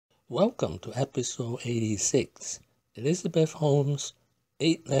Welcome to episode 86, Elizabeth Holmes,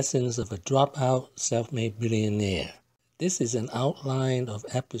 8 Lessons of a Dropout Self-Made Billionaire. This is an outline of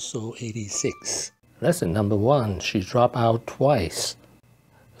episode 86. Lesson number 1, she dropped out twice.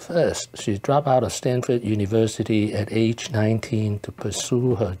 First, she dropped out of Stanford University at age 19 to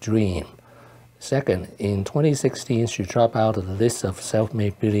pursue her dream. Second, in 2016, she dropped out of the list of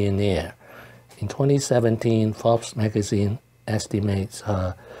self-made billionaire. In 2017, Forbes magazine estimates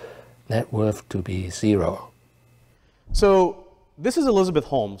her net worth to be 0. So this is Elizabeth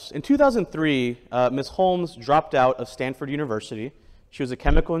Holmes. In 2003, Ms. Holmes dropped out of Stanford University. She was a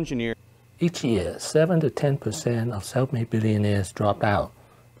chemical engineer. Each year, 7 to 10% of self-made billionaires drop out,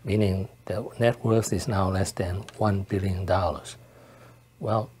 meaning their net worth is now less than $1 billion.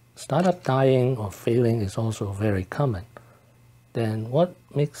 Well, startup dying or failing is also very common. Then what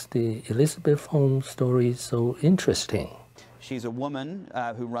makes the Elizabeth Holmes story so interesting? She's a woman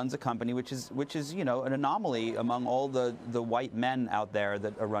who runs a company which is an anomaly among all the white men out there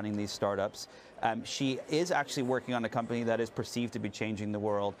that are running these startups. She is actually working on a company that is perceived to be changing the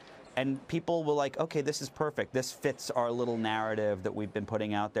world. And people were like, okay, this is perfect. This fits our little narrative that we've been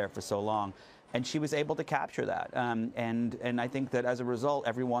putting out there for so long. And she was able to capture that. And I think that as a result,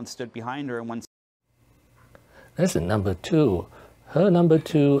 everyone stood behind her. And Lesson number 2. Her number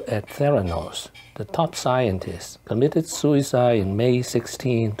 2 at Theranos, the top scientist, committed suicide in May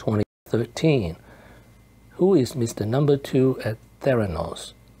 16, 2013. Who is Mr. Number 2 at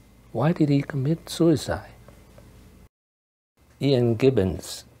Theranos? Why did he commit suicide? Ian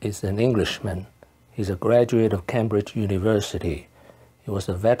Gibbons is an Englishman. He's a graduate of Cambridge University. He was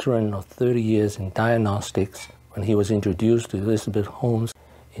a veteran of 30 years in diagnostics when he was introduced to Elizabeth Holmes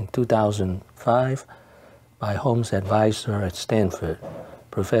in 2005 by Holmes' advisor at Stanford,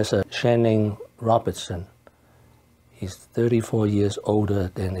 Professor Channing Robertson. He's 34 years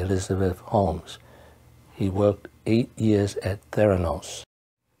older than Elizabeth Holmes. He worked 8 years at Theranos.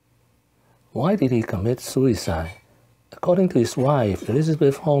 Why did he commit suicide? According to his wife,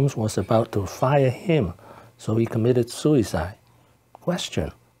 Elizabeth Holmes was about to fire him, so he committed suicide.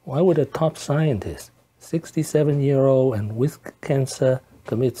 Question: why would a top scientist, 67-year-old and with cancer,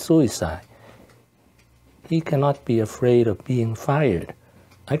 commit suicide? He cannot be afraid of being fired.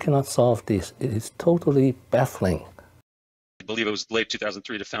 I cannot solve this. It is totally baffling. I believe it was late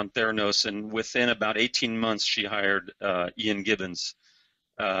 2003 to found Theranos, and within about 18 months she hired Ian Gibbons,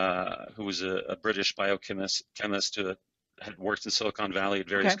 who was a British biochemist who had worked in Silicon Valley at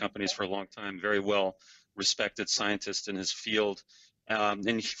various companies for a long time, very well respected scientist in his field.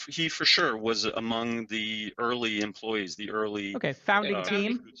 And he for sure was among the early employees, the early founding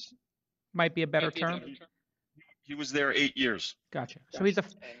team might be a better term. He was there 8 years. Gotcha. So he's in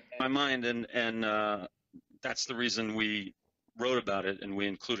my mind, and that's the reason we wrote about it, and we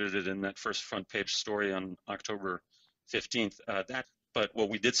included it in that first front page story on October 15th. But what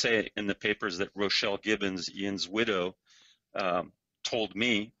we did say in the paper is that Rochelle Gibbons, Ian's widow, told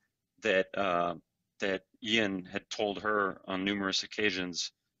me that that Ian had told her on numerous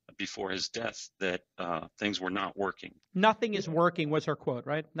occasions before his death that things were not working. Nothing is working was her quote,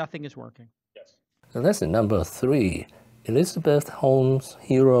 right? Nothing is working. Yes. Lesson number 3. Elizabeth Holmes'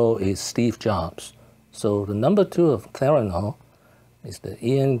 hero is Steve Jobs. So the number 2 of Theranos is the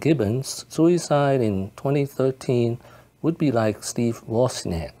Ian Gibbons. Suicide in 2013 would be like Steve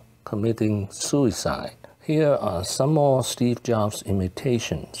Wozniak committing suicide. Here are some more Steve Jobs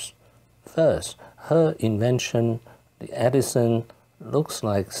imitations. First, her invention, the Edison, looks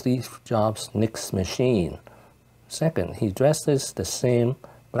like Steve Jobs' Nix machine. Second, he dresses the same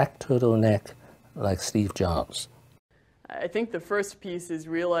black turtleneck like Steve Jobs. I think the first piece is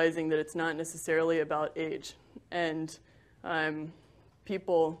realizing that it's not necessarily about age. And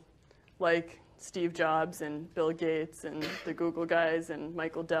people like Steve Jobs and Bill Gates and the Google guys and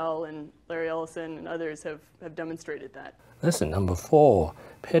Michael Dell and Larry Ellison and others have demonstrated that. Lesson number 4.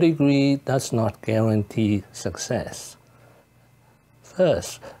 Pedigree does not guarantee success.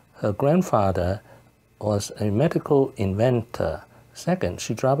 First, her grandfather was a medical inventor. Second,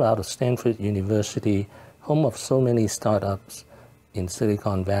 she dropped out of Stanford University, home of so many startups in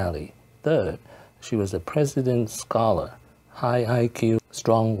Silicon Valley. Third, she was a president's scholar, high IQ,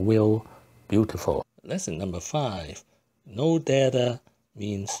 strong will, beautiful. Lesson number 5. No data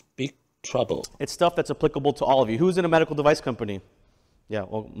means big trouble. It's stuff that's applicable to all of you. Who's in a medical device company? Yeah,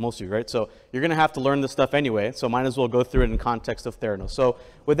 well, most of you, right? So you're going to have to learn this stuff anyway, so might as well go through it in context of Theranos. So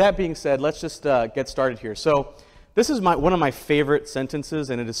with that being said, let's just get started here. So this is one of my favorite sentences,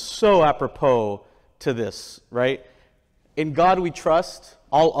 and it is so apropos to this, right? in God we trust,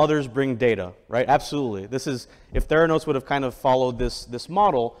 all others bring data, right? Absolutely. This is, if Theranos would have kind of followed this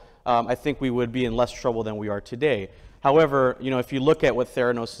model, I think we would be in less trouble than we are today. However, if you look at what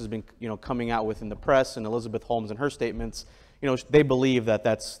Theranos has been, coming out with in the press, and Elizabeth Holmes and her statements, they believe that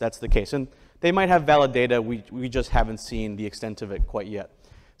that's the case. And they might have valid data, we just haven't seen the extent of it quite yet.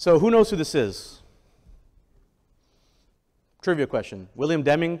 So who knows who this is? Trivia question. William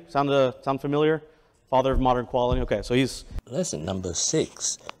Deming, sound familiar? Father of modern quality. Okay, so he's... Lesson number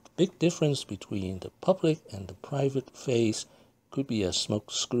 6. Big difference between the public and the private face could be a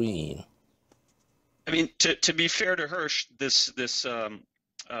smoke screen. I mean, to be fair to her, this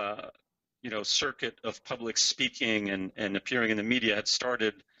circuit of public speaking and appearing in the media had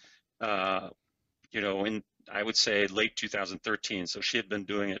started, in, I would say, late 2013. So she had been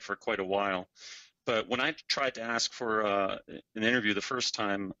doing it for quite a while. But when I tried to ask for an interview the first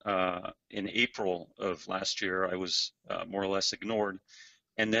time in April of last year, I was more or less ignored.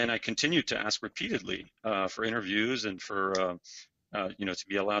 And then I continued to ask repeatedly for interviews and for, to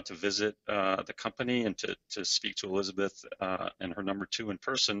be allowed to visit the company and to speak to Elizabeth and her number 2 in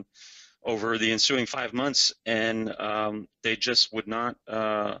person over the ensuing 5 months. And they just would not,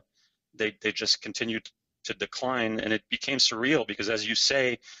 they just continued to decline, and it became surreal because, as you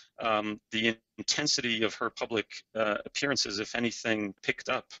say, the intensity of her public appearances, if anything, picked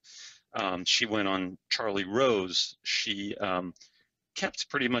up. She went on Charlie Rose. She kept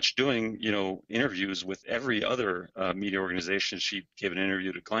pretty much doing, interviews with every other media organization. She gave an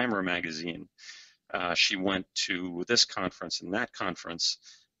interview to Glamour magazine. She went to this conference and that conference.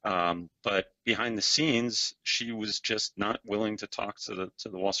 But behind the scenes, she was just not willing to talk to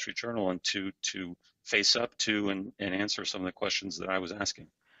the Wall Street Journal and to face up to and answer some of the questions that I was asking.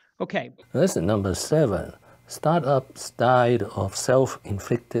 Okay. Lesson number 7. Startups died of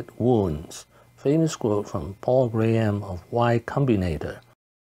self-inflicted wounds. Famous quote from Paul Graham of Y Combinator.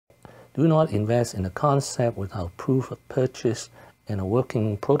 Do not invest in a concept without proof of purchase and a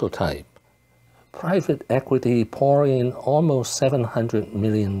working prototype. Private equity poured in almost $700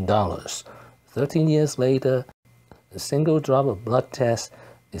 million. 13 years later, a single drop of blood test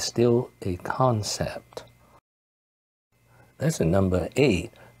is still a concept. Lesson number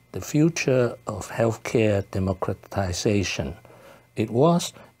 8. The future of healthcare democratization. It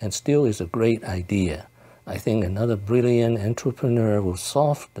was and still is a great idea. I think another brilliant entrepreneur will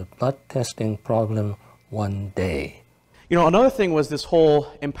solve the blood testing problem one day. Another thing was this whole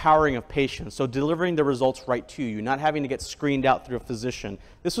empowering of patients, so delivering the results right to you, not having to get screened out through a physician.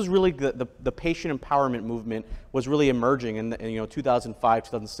 This was really the patient empowerment movement was really emerging in 2005,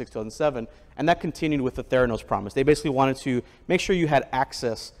 2006, 2007, and that continued with the Theranos promise. They basically wanted to make sure you had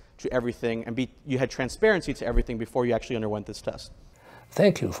access to everything and you had transparency to everything before you actually underwent this test.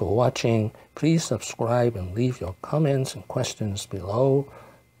 Thank you for watching. Please subscribe and leave your comments and questions below.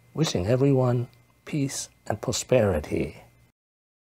 Wishing everyone peace and prosperity.